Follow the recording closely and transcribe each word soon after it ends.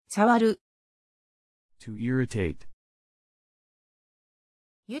触る。To irritate.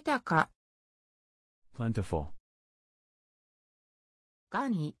 豊か。Plentiful.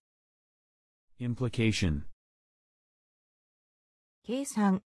 願意。Implication. 計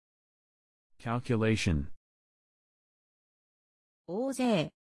算。Calculation. 大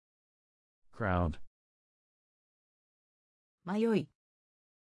勢。Crowd. 迷い。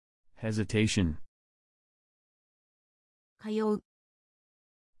Hesitation. 通う。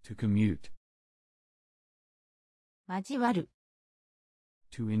To commute. 交わる。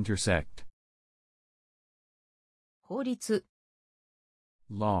To intersect. 法律。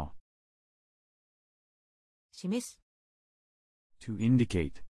Law. 示す。To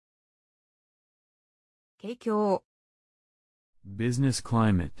indicate. 景況。Business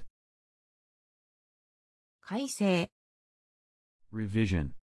climate. 改正。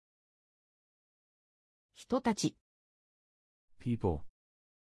Revision. 人たち。People.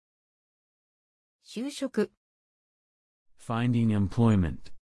 就職。Finding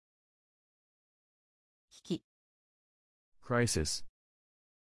employment. 危機。Crisis.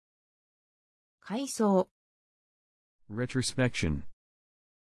 階層。Retrospection.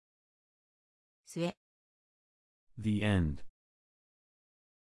 末。The end.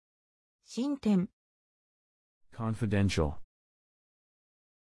 進展。Confidential.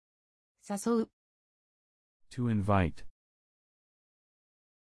 誘う。To invite.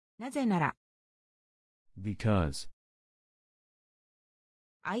 なぜなら。Because.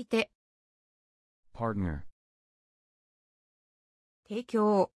 相手。Partner. 提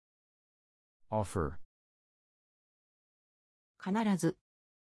供。Offer. 必ず。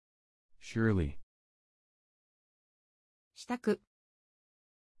Surely. 支度。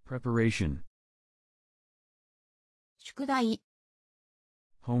Preparation. 宿題。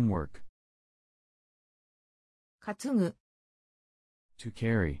Homework. 担ぐ。To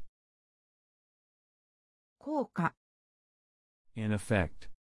carry. 効果。In effect.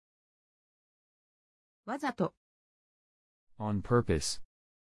 わざと。On purpose.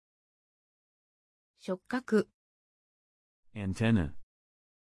 触覚。Antenna.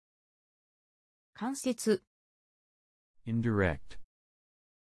 間接。Indirect.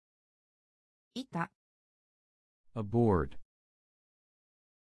 板。Aboard.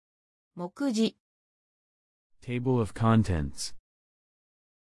 目次。Table of contents.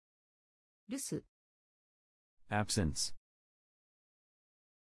 留守。Absence.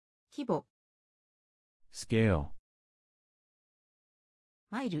 規模。Scale.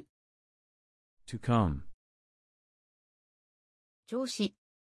 マイル。To come. 調子。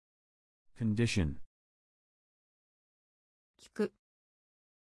Condition. 聞く。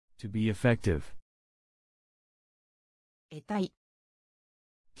To be effective. 得体。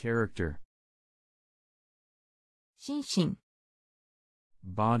Character. 心身。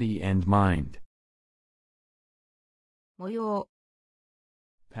Body and mind. 模様。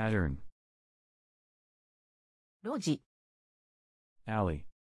Pattern. 路地。Alley.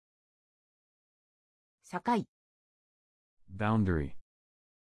 境。Boundary.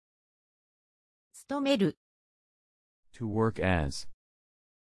 勤める。To work as.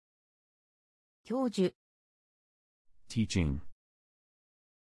 教授。Teaching.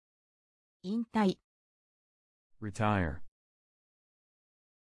 引退。Retire.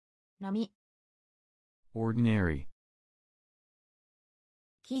 波。Ordinary.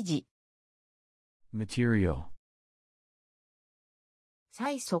 記事。Material.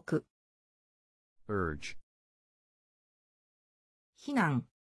 催促。Urge. 非難。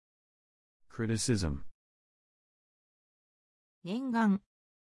Criticism. 念願。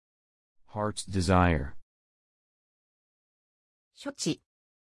Heart's desire. 処置。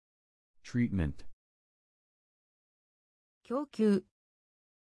Treatment. 供給。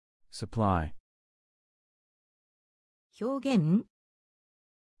Supply. 表現。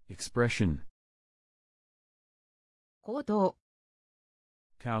Expression. 行動。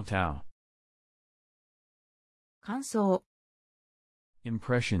Kowtow. 感想。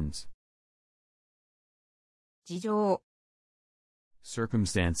Impressions. 事情。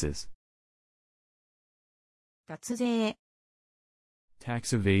Circumstances. 脱税。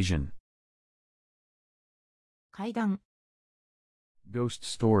Tax evasion. 階段。Ghost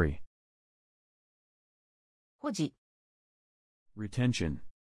story. 保持。Retention.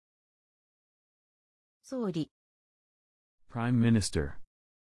 総理。 Prime minister.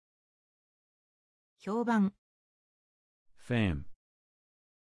 評判。 Fame.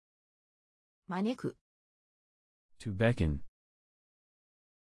 招く。 To beckon.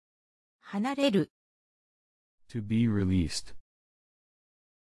 離れる。 To be released.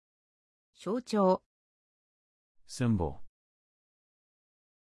 象徴。 Symbol.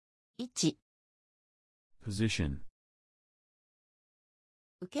 位置、 position,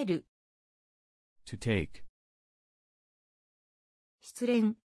 受ける、 to take, 失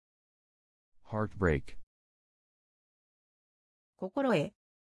恋、 heartbreak, 心得、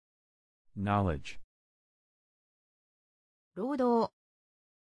 knowledge, 労働、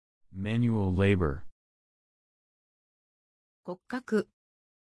 manual labor, 骨格、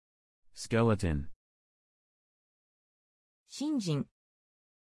 skeleton, 信心、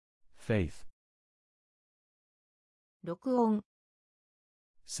 faith, 録音、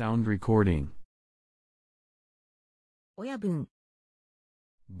 sound recording, 親分、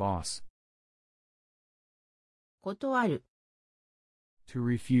 boss, 断る、 to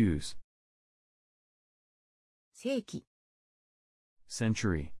refuse, 世紀、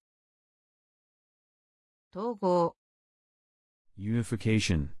 century, 統合、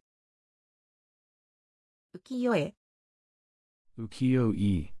 unification, 浮世絵、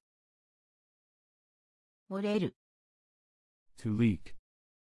 ukiyo-e, 漏れる、 to leak,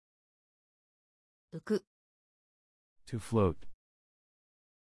 浮く、 to float,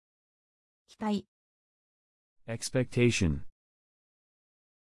 期待、 expectation,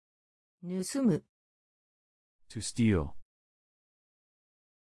 盗む、 to steal,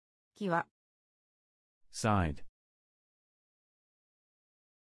 際、 side,